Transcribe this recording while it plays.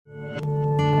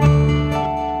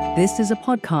This is a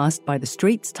podcast by The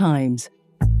Straits Times.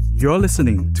 You're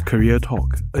listening to Career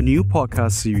Talk, a new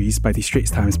podcast series by The Straits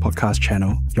Times podcast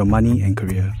channel, Your Money and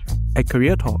Career. At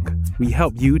Career Talk, we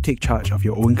help you take charge of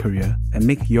your own career and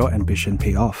make your ambition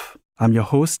pay off. I'm your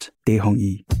host, Dae Hong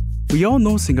Yi. We all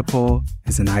know Singapore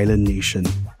is an island nation.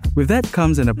 With that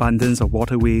comes an abundance of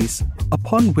waterways,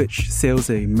 upon which sails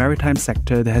a maritime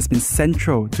sector that has been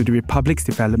central to the Republic's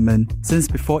development since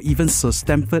before even Sir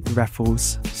Stamford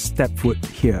Raffles stepped foot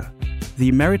here.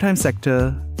 The maritime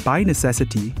sector, by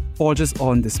necessity, forges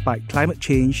on despite climate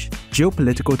change,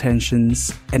 geopolitical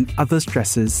tensions, and other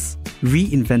stresses,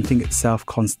 reinventing itself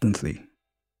constantly.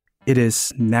 It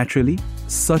is, naturally,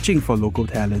 searching for local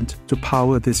talent to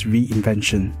power this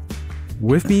reinvention.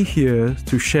 With me here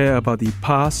to share about the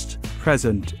past,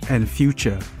 present, and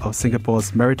future of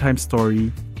Singapore's maritime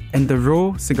story and the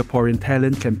role Singaporean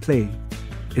talent can play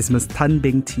is Ms. Tan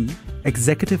Beng Tee,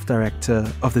 Executive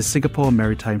Director of the Singapore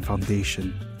Maritime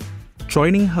Foundation.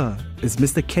 Joining her is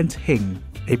Mr. Kent Heng,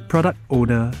 a product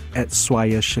owner at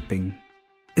Swire Shipping.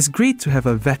 It's great to have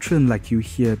a veteran like you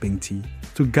here, Beng Tee,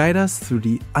 to guide us through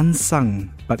the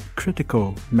unsung but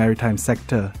critical maritime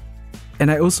sector. And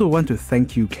I also want to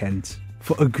thank you, Kent,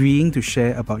 for agreeing to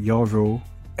share about your role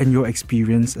and your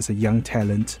experience as a young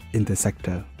talent in the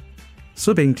sector.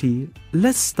 So Beng Tee,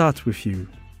 let's start with you.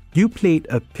 You played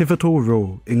a pivotal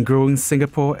role in growing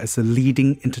Singapore as a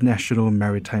leading international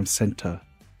maritime centre.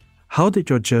 How did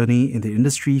your journey in the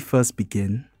industry first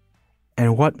begin,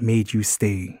 and what made you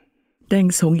stay?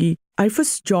 Thanks, Hong Yi. I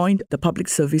first joined the public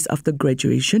service after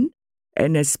graduation,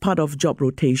 and as part of job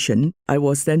rotation, I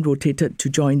was then rotated to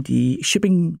join the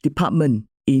shipping department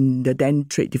in the then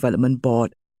Trade Development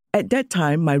Board. At that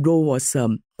time, my role was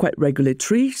quite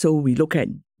regulatory, so we look at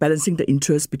balancing the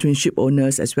interests between ship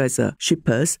owners as well as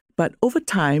shippers. But over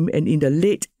time, and in the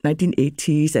late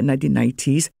 1980s and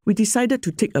 1990s, we decided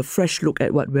to take a fresh look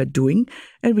at what we're doing,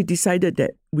 and we decided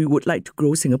that we would like to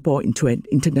grow Singapore into an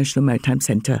international maritime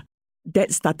centre.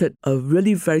 That started a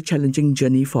really very challenging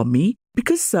journey for me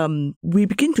because we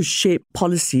begin to shape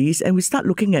policies and we start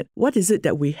looking at what is it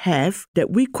that we have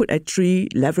that we could actually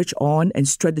leverage on and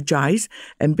strategize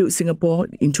and build Singapore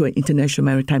into an international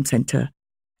maritime centre.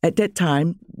 At that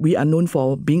time, we are known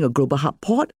for being a global hub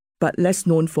port, but less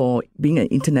known for being an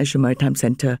international maritime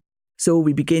centre. So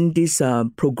we began this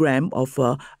program of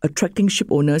attracting ship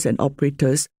owners and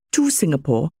operators to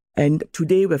Singapore. And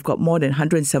today we've got more than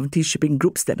 170 shipping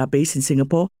groups that are based in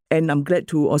Singapore. And I'm glad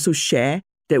to also share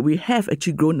that we have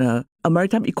actually grown a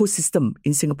maritime ecosystem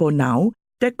in Singapore now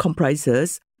that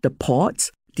comprises the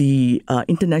ports, the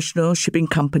international shipping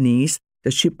companies, the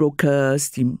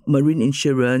shipbrokers, the marine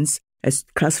insurance, as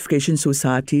classification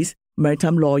societies,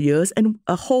 maritime lawyers, and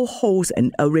a whole host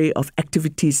and array of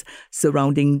activities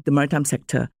surrounding the maritime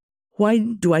sector. Why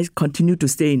do I continue to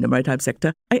stay in the maritime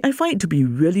sector? I find it to be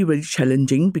really, really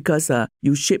challenging because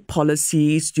you shape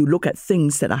policies, you look at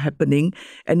things that are happening,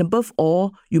 and above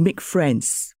all, you make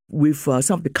friends with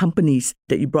some of the companies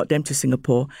that you brought them to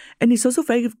Singapore. And it's also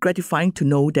very gratifying to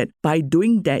know that by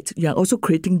doing that, you are also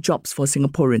creating jobs for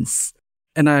Singaporeans.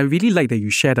 And I really like that you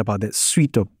shared about that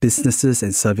suite of businesses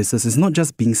and services. It's not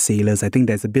just being sailors. I think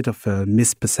there's a bit of a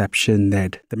misperception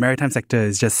that the maritime sector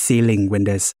is just sailing when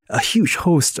there's a huge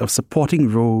host of supporting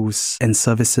roles and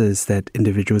services that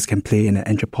individuals can play in an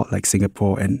entreport like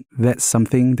Singapore. And that's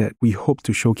something that we hope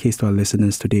to showcase to our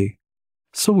listeners today.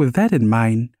 So with that in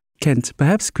mind, Kent,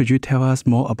 perhaps could you tell us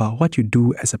more about what you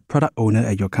do as a product owner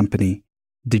at your company?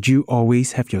 Did you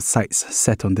always have your sights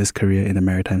set on this career in the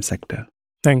maritime sector?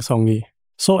 Thanks, Hong Yi.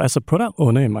 So as a product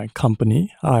owner in my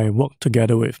company, I work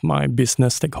together with my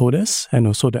business stakeholders and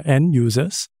also the end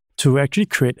users to actually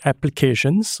create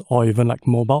applications or even like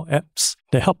mobile apps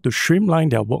that help to streamline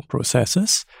their work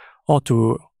processes or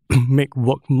to make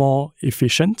work more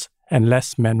efficient and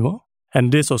less manual.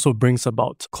 And this also brings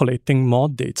about collecting more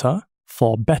data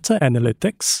for better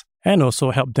analytics and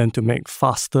also help them to make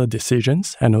faster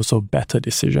decisions and also better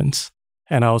decisions.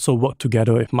 And I also work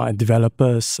together with my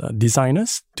developers,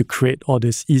 designers, to create all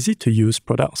these easy-to-use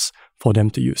products for them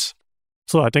to use.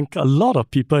 So I think a lot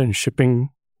of people in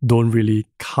shipping don't really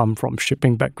come from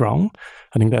shipping background.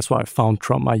 I think that's what I found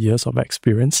throughout my years of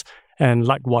experience. And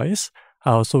likewise,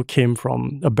 I also came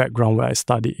from a background where I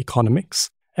studied economics.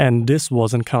 And this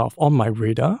wasn't kind of on my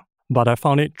radar, but I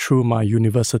found it through my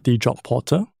university job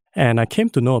portal. And I came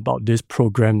to know about this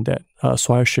program that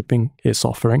Swire Shipping is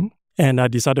offering. And I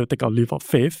decided to take a leap of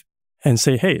faith and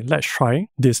say, hey, let's try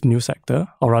this new sector,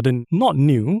 or rather not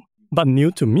new, but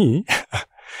new to me,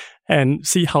 and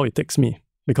see how it takes me.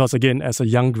 Because again, as a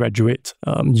young graduate,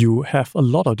 you have a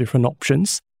lot of different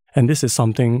options. And this is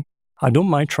something I don't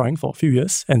mind trying for a few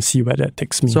years and see where that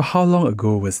takes me. So how long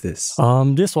ago was this?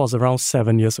 This was around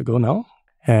 7 years ago now.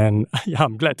 And yeah,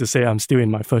 I'm glad to say I'm still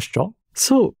in my first job.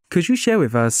 So could you share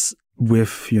with us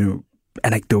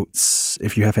anecdotes,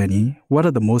 if you have any? What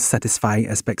are the most satisfying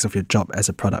aspects of your job as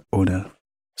a product owner?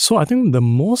 So I think the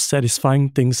most satisfying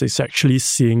things is actually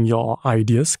seeing your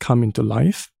ideas come into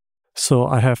life. So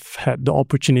I have had the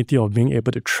opportunity of being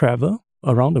able to travel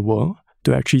around the world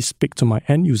to actually speak to my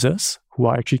end users who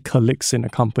are actually colleagues in a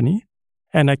company.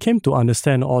 And I came to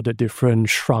understand all the different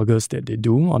struggles that they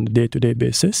do on a day-to-day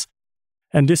basis.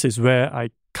 And this is where I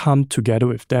come together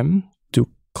with them to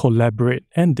collaborate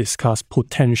and discuss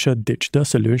potential digital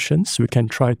solutions we can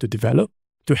try to develop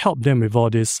to help them with all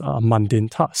these mundane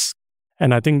tasks.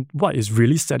 And I think what is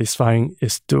really satisfying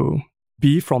is to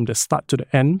be from the start to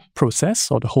the end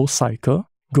process or the whole cycle,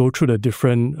 go through the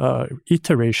different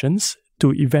iterations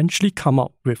to eventually come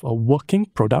up with a working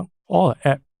product or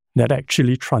an app that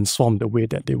actually transforms the way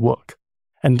that they work.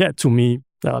 And that to me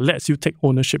lets you take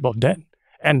ownership of that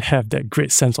and have that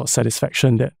great sense of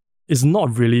satisfaction that is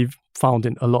not really found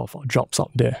in a lot of our jobs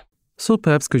out there. So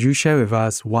perhaps could you share with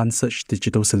us one such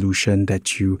digital solution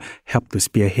that you helped to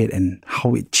spearhead and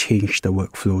how it changed the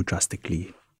workflow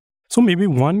drastically? So maybe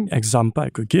one example I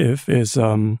could give is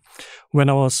when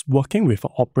I was working with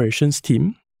an operations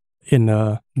team in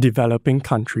a developing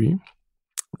country,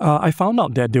 I found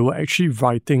out that they were actually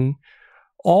writing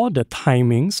all the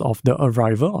timings of the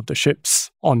arrival of the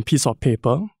ships on piece of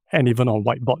paper and even on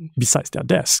whiteboard besides their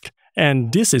desk.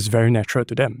 And this is very natural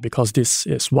to them because this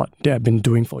is what they have been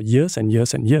doing for years and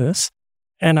years and years.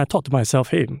 And I thought to myself,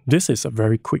 hey, this is a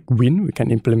very quick win we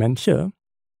can implement here.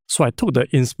 So I took the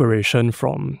inspiration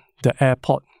from the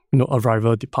airport,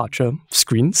 arrival, departure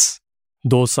screens.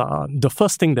 Those are the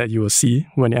first thing that you will see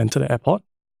when you enter the airport.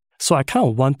 So I kind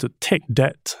of want to take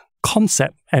that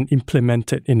concept and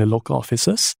implement it in the local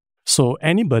offices. So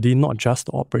anybody, not just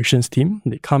the operations team,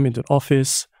 they come into the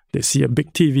office, they see a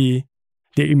big TV,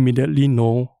 they immediately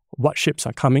know what ships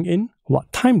are coming in,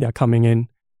 what time they're coming in,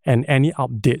 and any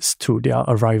updates to their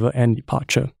arrival and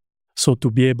departure. So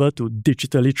to be able to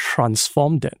digitally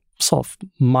transform that sort of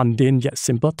mundane yet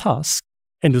simple task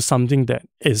into something that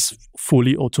is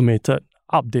fully automated,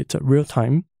 updated real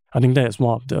time, I think that is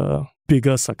one of the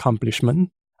biggest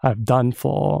accomplishments I've done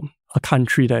for a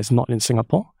country that is not in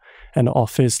Singapore and an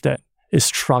office that is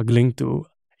struggling to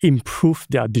improve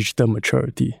their digital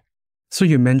maturity. So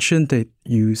you mentioned that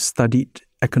you studied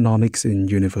economics in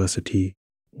university.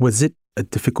 Was it a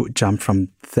difficult jump from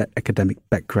that academic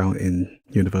background in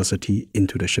university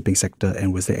into the shipping sector?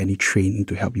 And was there any training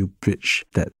to help you bridge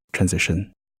that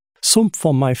transition? So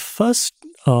for my first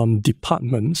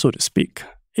department, so to speak,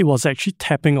 it was actually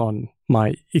tapping on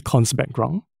my econs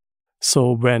background.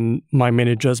 So when my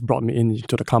managers brought me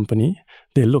into the company,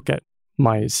 they looked at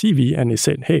my CV and they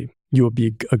said, hey, you will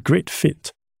be a great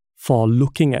fit for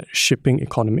looking at shipping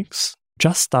economics,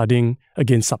 just studying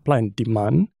against supply and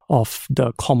demand of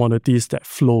the commodities that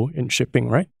flow in shipping,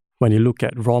 right? When you look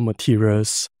at raw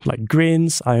materials like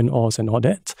grains, iron ores, and all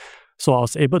that. So I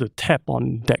was able to tap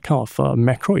on that kind of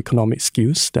macroeconomic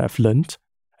skills that I've learned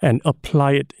and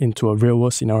apply it into a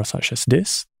real-world scenario such as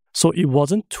this. So it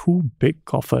wasn't too big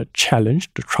of a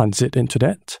challenge to transit into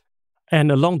that.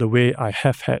 And along the way, I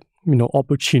have had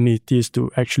opportunities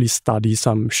to actually study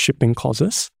some shipping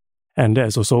courses. And that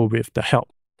is also with the help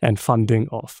and funding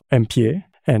of MPA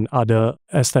and other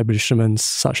establishments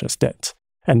such as that.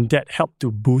 And that helped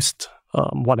to boost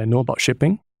what I know about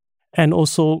shipping. And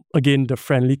also, again, the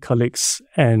friendly colleagues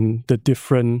and the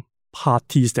different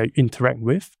parties that you interact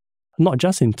with, not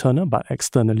just internal, but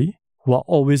externally, who are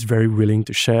always very willing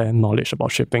to share knowledge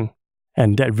about shipping.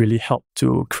 And that really helped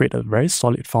to create a very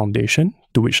solid foundation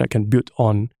to which I can build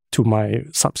on to my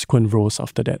subsequent roles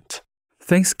after that.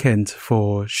 Thanks, Kent,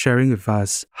 for sharing with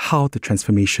us how the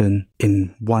transformation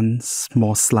in one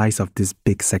small slice of this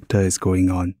big sector is going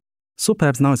on. So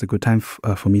perhaps now is a good time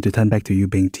for me to turn back to you,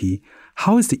 Beng T.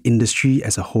 How is the industry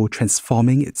as a whole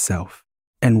transforming itself?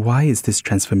 And why is this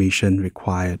transformation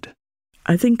required?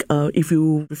 I think if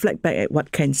you reflect back at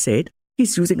what Ken said,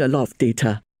 he's using a lot of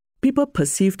data. People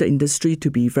perceive the industry to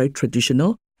be very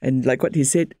traditional and, like what he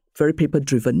said, very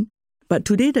paper-driven. But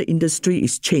today the industry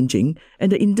is changing,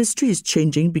 and the industry is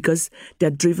changing because they're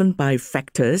driven by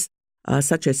factors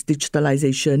such as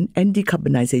digitalization and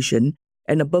decarbonization,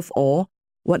 and above all,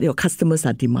 what your customers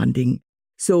are demanding.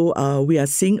 So we are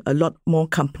seeing a lot more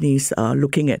companies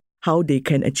looking at how they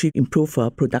can actually improve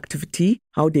productivity,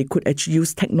 how they could actually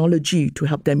use technology to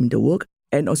help them in the work,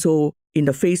 and also in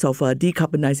the face of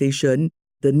decarbonization,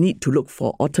 the need to look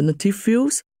for alternative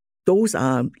fuels. Those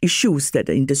are issues that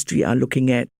the industry are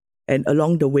looking at. And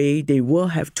along the way, they will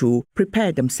have to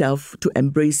prepare themselves to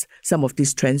embrace some of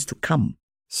these trends to come.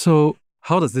 So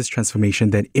how does this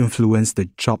transformation then influence the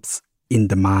jobs in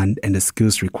demand and the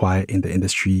skills required in the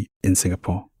industry in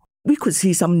Singapore? We could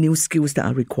see some new skills that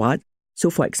are required. So,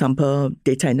 for example,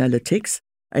 data analytics.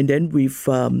 And then with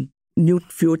new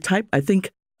field type, I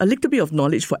think a little bit of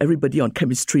knowledge for everybody on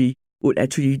chemistry would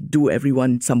actually do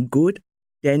everyone some good.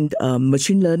 Then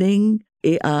machine learning,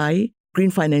 AI,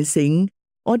 green financing,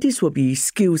 all these will be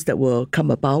skills that will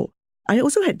come about. I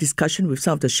also had discussion with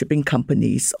some of the shipping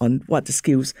companies on what the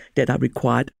skills that are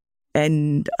required.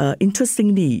 And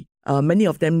interestingly, many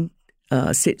of them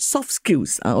said soft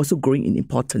skills are also growing in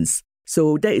importance.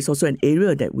 So that is also an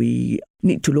area that we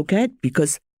need to look at,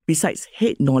 because besides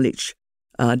head knowledge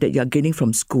that you're gaining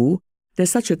from school, there's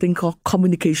such a thing called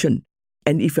communication.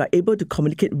 And if you're able to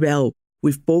communicate well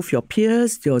with both your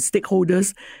peers, your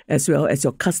stakeholders, as well as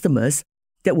your customers,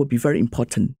 that would be very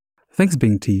important. Thanks,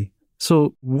 Bing-Ti.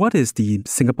 So what is the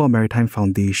Singapore Maritime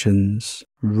Foundation's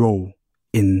role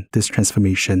in this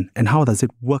transformation, and how does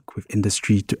it work with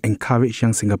industry to encourage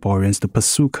young Singaporeans to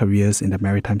pursue careers in the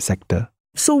maritime sector?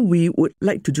 So we would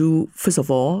like to do, first of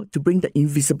all, to bring the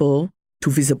invisible to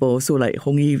visible. So like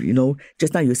Hong Yi,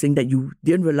 just now you're saying that you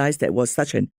didn't realize there was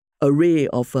such an array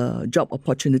of job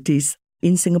opportunities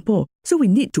in Singapore. So we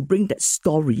need to bring that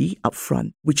story up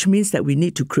front, which means that we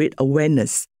need to create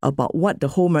awareness about what the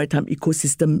whole maritime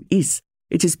ecosystem is.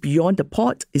 It is beyond the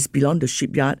port, it's beyond the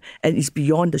shipyard, and it's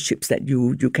beyond the ships that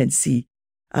you can see.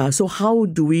 So how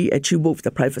do we actually work with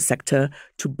the private sector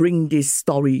to bring this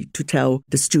story to tell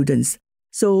the students?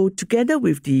 So together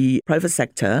with the private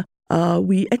sector,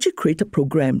 we actually created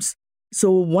programs. So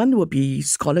one will be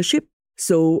scholarship.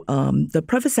 So the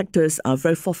private sectors are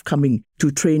very forthcoming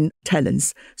to train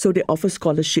talents. So they offer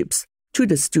scholarships to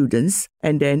the students.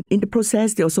 And then in the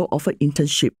process, they also offer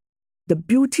internship. The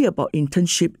beauty about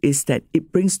internship is that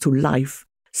it brings to life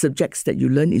subjects that you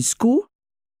learn in school,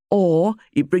 or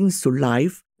it brings to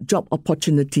life job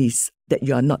opportunities that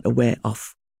you are not aware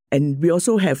of. And we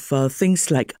also have things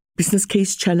like business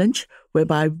case challenge,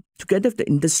 whereby together with the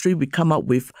industry, we come up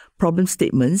with problem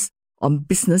statements on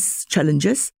business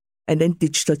challenges and then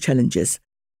digital challenges.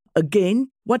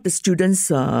 Again, what the students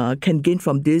can gain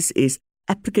from this is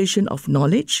application of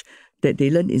knowledge that they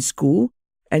learn in school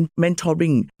and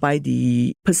mentoring by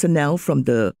the personnel from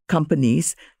the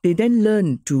companies. They then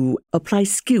learn to apply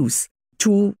skills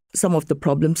to some of the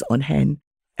problems on hand.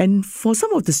 And for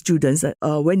some of the students,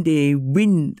 when they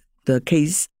win the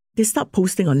case, they start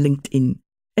posting on LinkedIn.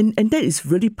 And that is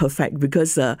really perfect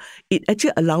because it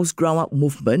actually allows ground-up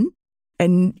movement,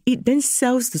 and it then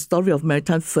sells the story of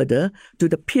maritime further to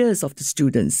the peers of the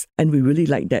students. And we really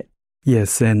like that.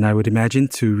 Yes, and I would imagine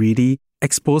to really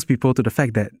expose people to the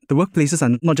fact that the workplaces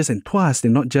are not just in Tuas,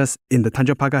 they're not just in the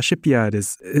Tanjong Pagar shipyard.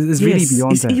 It's really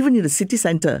beyond it's that. Even in the city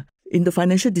centre, in the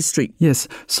financial district. Yes.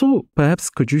 So perhaps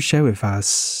could you share with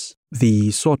us the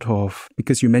sort of,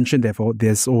 because you mentioned therefore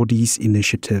there's all these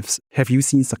initiatives. Have you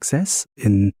seen success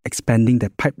in expanding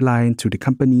that pipeline to the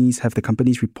companies? Have the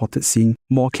companies reported seeing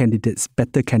more candidates,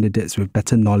 better candidates with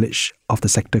better knowledge of the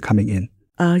sector coming in?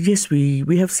 Yes,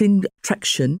 we have seen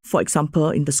traction. For example,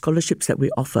 in the scholarships that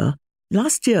we offer.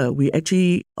 Last year, we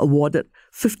actually awarded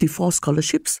 54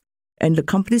 scholarships, and the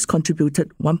companies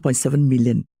contributed 1.7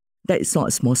 million. That is not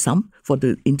a small sum for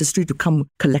the industry to come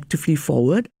collectively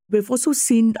forward. We've also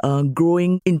seen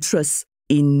growing interest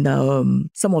in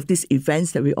some of these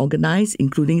events that we organize,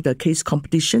 including the case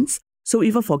competitions. So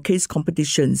even for case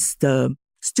competitions, the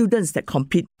students that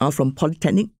compete are from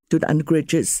polytechnic to the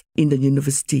undergraduates in the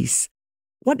universities.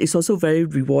 What is also very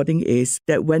rewarding is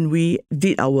that when we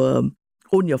did our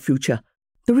Own Your Future,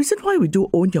 the reason why we do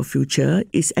Own Your Future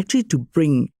is actually to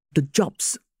bring the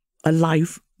jobs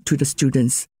alive to the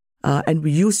students. And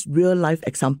we use real-life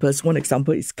examples. One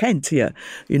example is Kent here,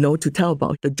 to tell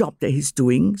about the job that he's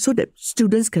doing so that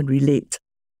students can relate.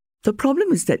 The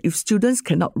problem is that if students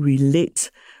cannot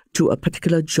relate to a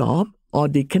particular job or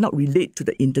they cannot relate to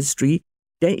the industry,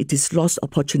 then it is lost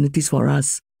opportunities for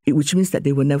us, which means that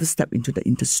they will never step into the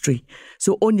industry.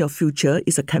 So Own Your Future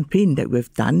is a campaign that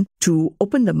we've done to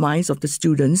open the minds of the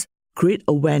students, create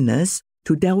awareness,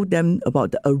 to tell them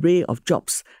about the array of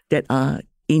jobs that are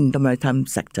in the maritime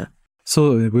sector.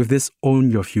 So with this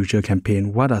Own Your Future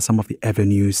campaign, what are some of the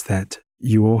avenues that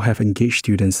you all have engaged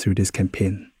students through this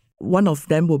campaign? One of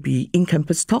them will be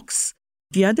in-campus talks.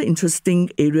 The other interesting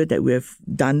area that we have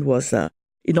done was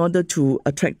in order to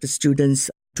attract the students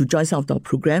to join some of our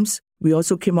programs, we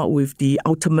also came up with the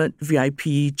Ultimate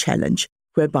VIP Challenge,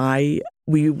 whereby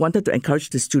we wanted to encourage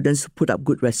the students to put up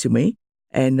good resume.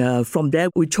 And from there,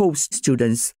 we chose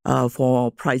students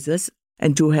for prizes.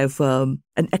 and to have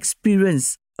an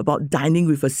experience about dining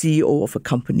with a CEO of a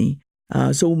company.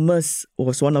 So Merce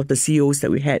was one of the CEOs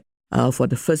that we had for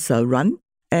the first run,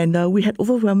 and we had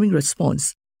overwhelming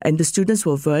response. And the students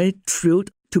were very thrilled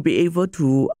to be able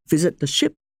to visit the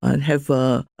ship and have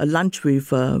a lunch with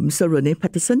Mr. Rene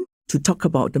Patterson to talk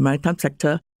about the maritime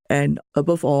sector. And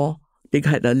above all, they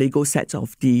had a Lego set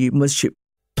of the Merce ship.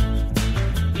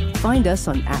 Find us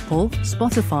on Apple,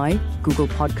 Spotify, Google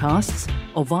Podcasts,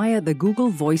 or via the Google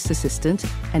Voice Assistant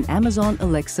and Amazon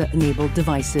Alexa-enabled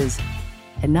devices.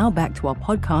 And now back to our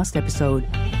podcast episode.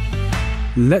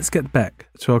 Let's get back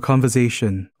to our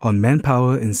conversation on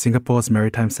manpower in Singapore's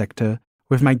maritime sector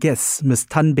with my guests, Ms.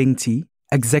 Tan Beng Tee,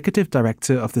 Executive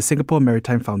Director of the Singapore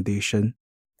Maritime Foundation,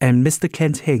 and Mr.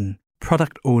 Kent Heng,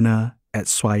 Product Owner at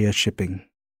Swire Shipping.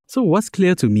 So what's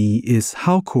clear to me is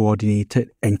how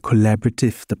coordinated and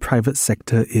collaborative the private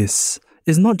sector is.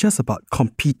 It's not just about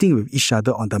competing with each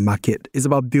other on the market. It's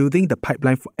about building the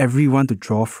pipeline for everyone to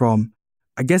draw from.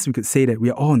 I guess we could say that we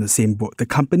are all on the same boat. The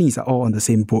companies are all on the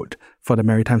same boat for the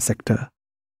maritime sector.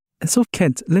 And so,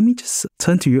 Kent, let me just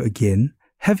turn to you again.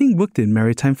 Having worked in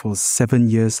maritime for 7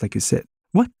 years, like you said,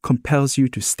 what compels you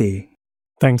to stay?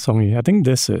 Thanks, Songy. I think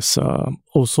this is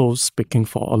also speaking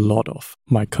for a lot of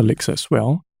my colleagues as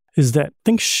well, is that I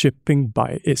think shipping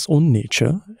by its own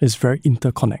nature is very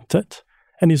interconnected,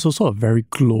 and it's also a very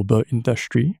global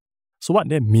industry. So what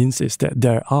that means is that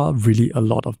there are really a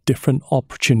lot of different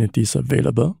opportunities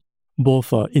available,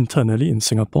 both internally in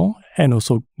Singapore and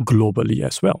also globally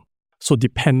as well. So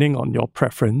depending on your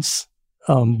preference,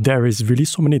 there is really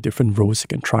so many different roles you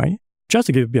can try. Just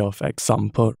to give a bit of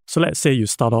example, so let's say you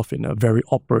start off in a very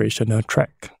operational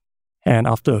track, and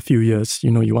after a few years,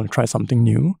 you want to try something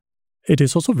new. It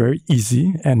is also very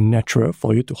easy and natural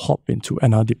for you to hop into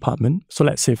another department. So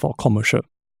let's say for commercial.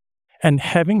 And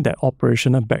having that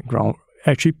operational background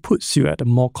actually puts you at a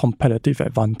more competitive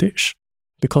advantage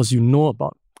because you know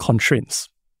about constraints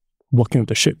working with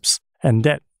the ships. And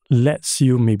that lets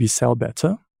you maybe sell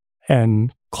better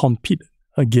and compete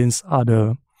against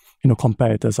other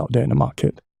competitors out there in the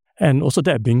market. And also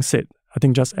that being said, I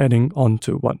think just adding on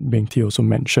to what Beng Tee also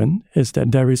mentioned is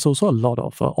that there is also a lot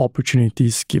of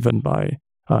opportunities given by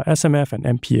SMF and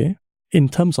MPA in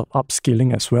terms of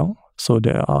upskilling as well. So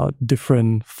there are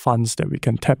different funds that we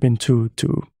can tap into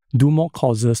to do more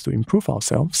courses to improve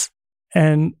ourselves.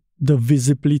 And the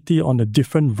visibility on the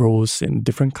different roles in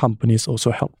different companies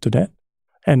also help to that.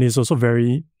 And it's also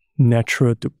very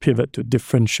natural to pivot to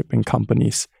different shipping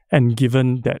companies. And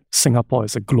given that Singapore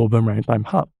is a global maritime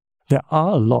hub, there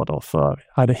are a lot of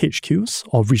either HQs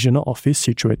or regional office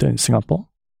situated in Singapore.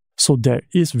 So there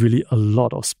is really a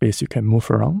lot of space you can move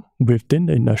around within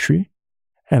the industry.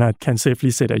 And I can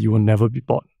safely say that you will never be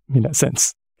bored in that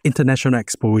sense. International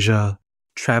exposure,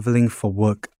 traveling for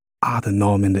work are the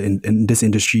norm in this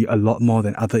industry a lot more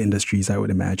than other industries, I would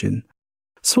imagine.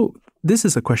 So this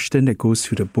is a question that goes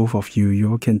to the both of you.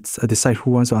 You all can decide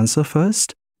who wants to answer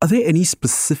first. Are there any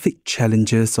specific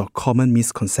challenges or common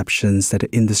misconceptions that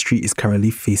the industry is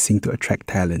currently facing to attract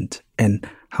talent? And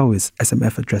how is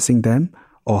SMF addressing them?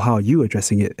 Or how are you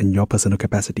addressing it in your personal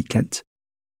capacity, Kent?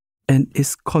 And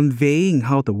is conveying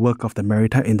how the work of the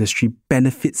maritime industry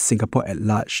benefits Singapore at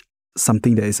large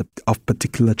something that is of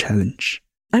particular challenge?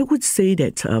 I would say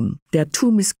that there are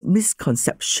two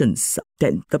misconceptions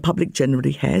that the public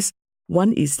generally has.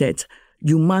 One is that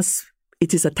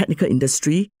it is a technical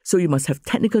industry, so you must have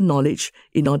technical knowledge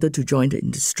in order to join the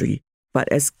industry.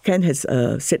 But as Ken has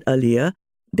said earlier,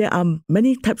 there are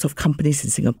many types of companies in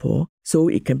Singapore. So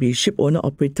it can be a ship owner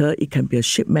operator, it can be a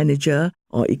ship manager,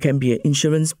 or it can be an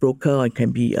insurance broker, or it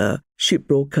can be a ship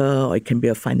broker, or it can be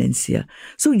a financier.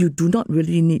 So you do not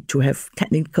really need to have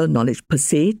technical knowledge per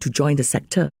se to join the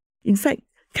sector. In fact,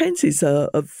 Ken is a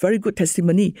very good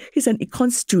testimony. He's an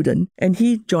econ student and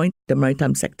he joined the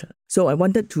maritime sector. So I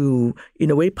wanted to,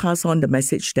 in a way, pass on the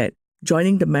message that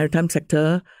joining the maritime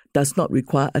sector does not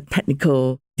require a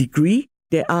technical degree.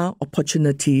 There are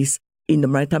opportunities in the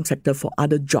maritime sector for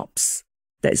other jobs.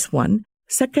 That's one.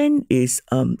 Second is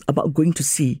about going to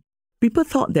sea. People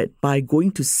thought that by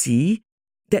going to sea,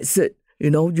 that's it.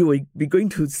 You will be going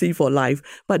to sea for life.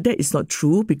 But that is not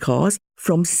true because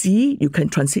from sea, you can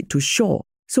transit to shore.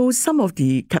 So some of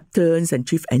the captains and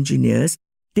chief engineers,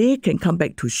 they can come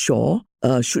back to shore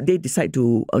should they decide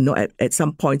to, at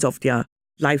some point of their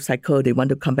life cycle, they want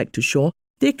to come back to shore.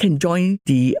 They can join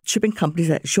the shipping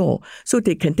companies at shore. So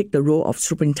they can take the role of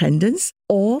superintendents,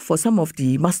 or for some of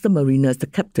the master mariners, the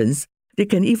captains, they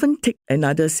can even take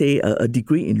another, say, a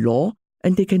degree in law,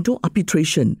 and they can do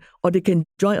arbitration, or they can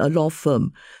join a law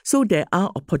firm. So there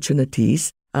are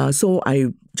opportunities So I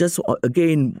just,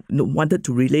 again, wanted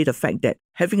to relay the fact that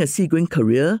having a seagoing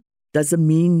career doesn't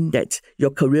mean that your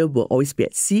career will always be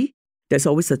at sea. There's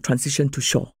always a transition to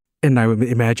shore. And I would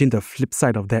imagine the flip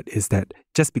side of that is that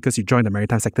just because you join the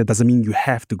maritime sector doesn't mean you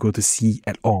have to go to sea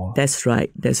at all. That's right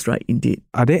indeed.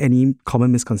 Are there any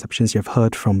common misconceptions you've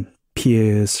heard from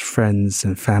peers, friends,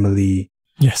 and family?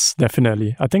 Yes,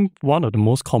 definitely. I think one of the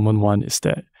most common one is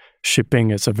that shipping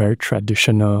is a very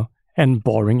traditional and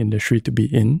boring industry to be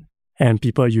in, and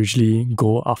people usually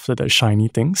go after the shiny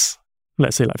things,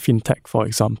 let's say like fintech, for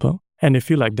example, and they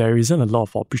feel like there isn't a lot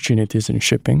of opportunities in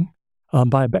shipping.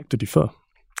 But I beg to differ.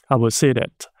 I would say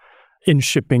that in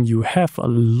shipping, you have a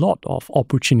lot of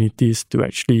opportunities to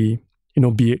actually,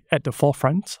 be at the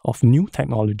forefront of new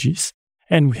technologies.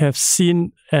 And we have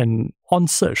seen an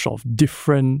onsurge of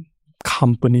different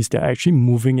companies that are actually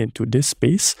moving into this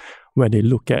space where they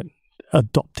look at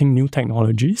adopting new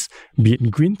technologies, be it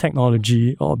green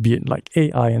technology or be it like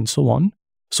AI and so on.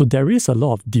 So there is a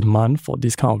lot of demand for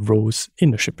this kind of roles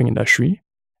in the shipping industry.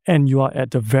 And you are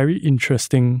at a very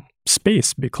interesting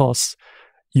space because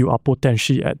you are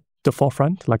potentially at the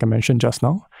forefront, like I mentioned just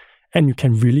now, and you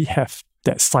can really have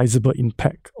that sizable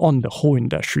impact on the whole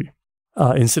industry.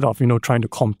 Instead of, trying to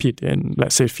compete in,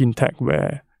 let's say, fintech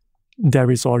where there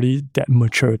is already that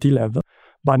maturity level.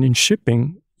 But in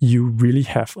shipping, you really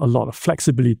have a lot of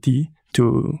flexibility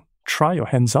to try your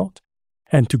hands out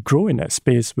and to grow in that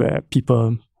space where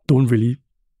people don't really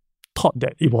thought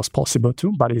that it was possible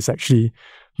to, but it's actually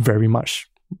very much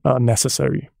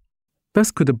necessary.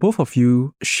 First, could the both of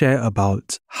you share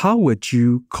about how would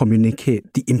you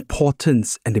communicate the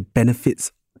importance and the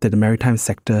benefits that the maritime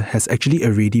sector has actually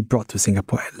already brought to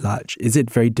Singapore at large? Is it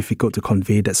very difficult to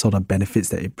convey that sort of benefits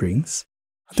that it brings?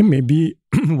 I think maybe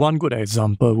one good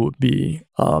example would be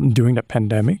during the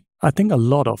pandemic. I think a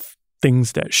lot of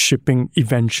things that shipping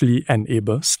eventually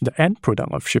enables, the end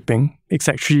product of shipping, it's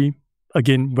actually,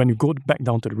 again, when you go back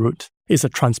down to the root, it's a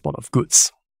transport of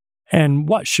goods. And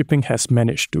what shipping has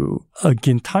managed to,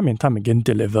 again, time and time again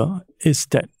deliver is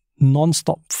that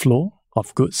non-stop flow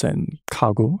of goods and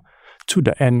cargo to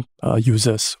the end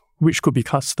users, which could be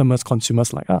customers,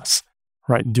 consumers like us,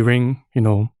 right? During,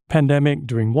 pandemic,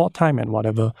 during wartime and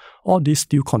whatever, all this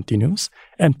still continues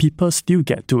and people still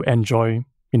get to enjoy,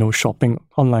 shopping,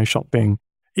 online shopping,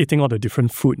 eating all the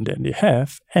different food that they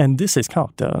have. And this is kind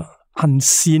of the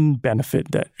unseen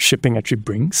benefit that shipping actually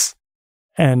brings.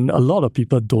 And a lot of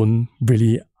people don't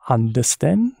really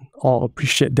understand or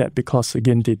appreciate that because,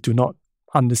 again, they do not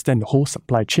understand the whole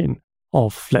supply chain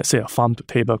of, let's say, a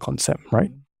farm-to-table concept,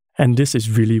 right? And this is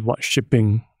really what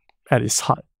shipping at its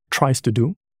heart tries to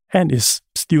do and is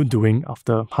still doing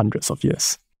after hundreds of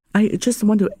years. I just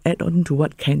want to add on to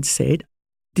what Ken said.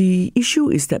 The issue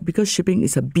is that because shipping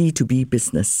is a B2B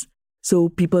business, so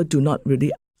people do not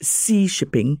really see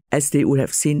shipping as they would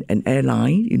have seen an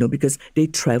airline, because they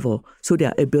travel, so they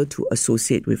are able to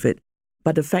associate with it.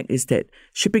 But the fact is that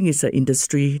shipping is an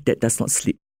industry that does not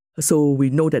sleep. So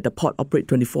we know that the port operate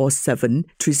 24/7,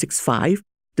 365.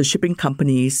 The shipping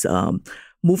companies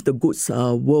move the goods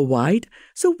worldwide.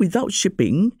 So without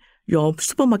shipping, your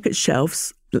supermarket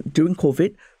shelves during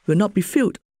COVID will not be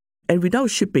filled. And without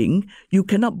shipping, you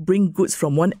cannot bring goods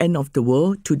from one end of the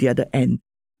world to the other end.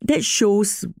 That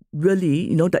shows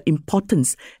really, the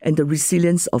importance and the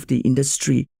resilience of the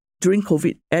industry. During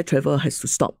COVID, air travel has to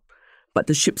stop, but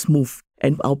the ships move.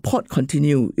 And our port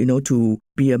continue, to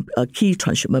be a key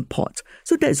transshipment port.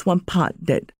 So that is one part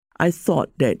that I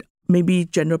thought that maybe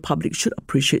general public should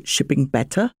appreciate shipping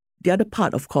better. The other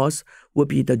part, of course, will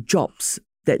be the jobs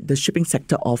that the shipping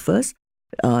sector offers,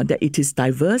 that it is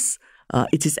diverse,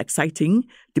 it is exciting.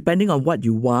 Depending on what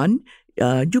you want,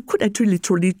 you could actually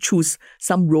literally choose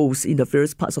some roles in the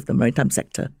various parts of the maritime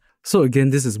sector. So again,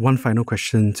 this is one final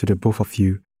question to the both of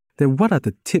you. Then what are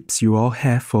the tips you all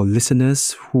have for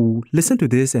listeners who listen to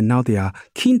this and now they are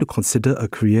keen to consider a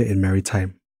career in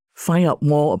maritime? Find out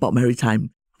more about maritime.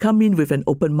 Come in with an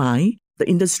open mind. The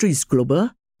industry is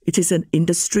global. It is an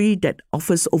industry that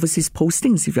offers overseas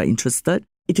postings if you're interested.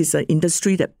 It is an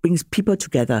industry that brings people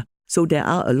together. So there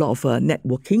are a lot of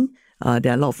networking.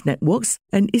 There are a lot of networks.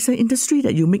 And it's an industry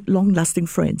that you make long-lasting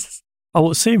friends. I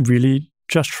would say really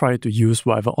just try to use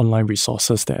whatever online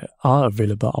resources that are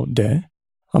available out there.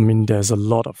 I mean, there's a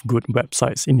lot of good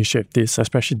websites, initiatives,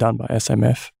 especially done by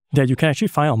SMF, that you can actually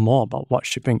find out more about what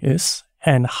shipping is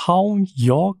and how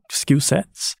your skill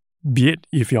sets, be it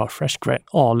if you're a fresh grad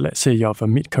or let's say you have a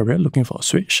mid-career looking for a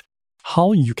switch,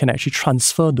 how you can actually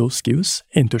transfer those skills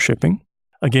into shipping.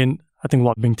 Again, I think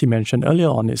what Bing T mentioned earlier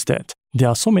on is that there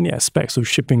are so many aspects of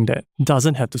shipping that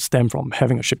doesn't have to stem from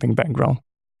having a shipping background.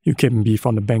 You can be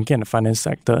from the banking and the finance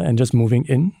sector and just moving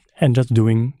in and just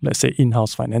doing, let's say,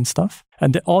 in-house finance stuff.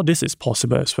 And all this is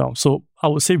possible as well. So I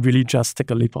would say really just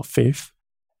take a leap of faith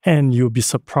and you'll be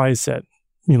surprised at,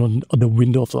 the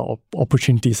window of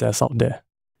opportunities that's out there.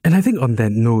 And I think on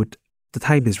that note, the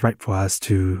time is right for us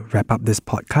to wrap up this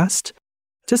podcast.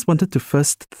 Just wanted to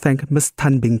first thank Ms.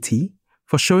 Tan Bing Ti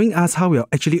for showing us how we are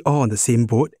actually all on the same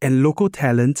boat and local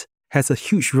talent has a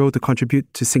huge role to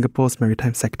contribute to Singapore's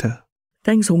maritime sector.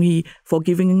 Thanks, Hong Hee, for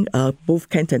giving both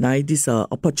Kent and I this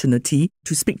opportunity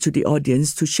to speak to the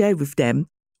audience, to share with them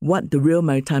what the real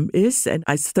maritime is. And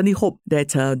I certainly hope that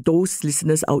those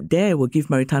listeners out there will give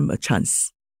maritime a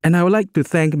chance. And I would like to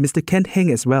thank Mr. Kent Heng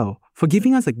as well for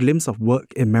giving us a glimpse of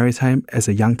work in maritime as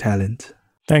a young talent.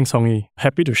 Thanks, Hong Hee.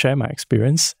 Happy to share my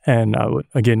experience. And I would,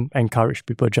 again, encourage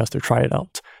people just to try it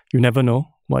out. You never know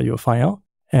what you'll find out.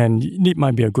 And it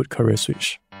might be a good career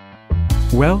switch.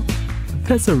 Well,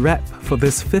 that's a wrap for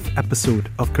this 5th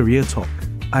episode of Career Talk.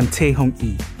 I'm Tae Hong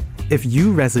Yi. If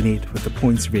you resonate with the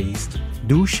points raised,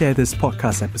 do share this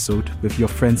podcast episode with your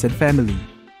friends and family.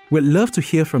 We'd love to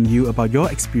hear from you about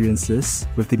your experiences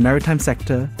with the maritime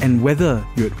sector and whether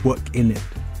you'd work in it.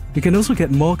 You can also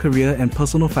get more career and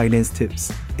personal finance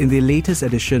tips in the latest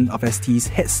edition of ST's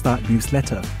Head Start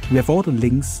newsletter. We have all the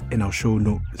links in our show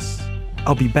notes.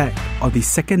 I'll be back on the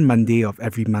second Monday of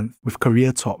every month with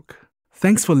Career Talk.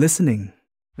 Thanks for listening.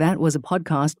 That was a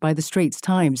podcast by The Straits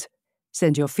Times.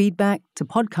 Send your feedback to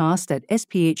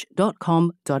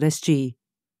podcast@sph.com.sg.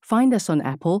 Find us on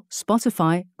Apple,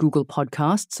 Spotify, Google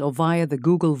Podcasts, or via the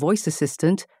Google Voice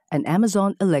Assistant and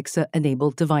Amazon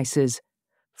Alexa-enabled devices.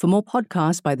 For more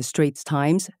podcasts by The Straits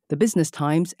Times, The Business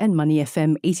Times, and Money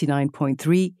FM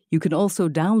 89.3, you can also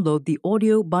download the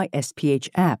Audio by SPH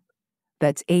app.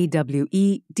 That's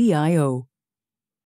AWEDIO.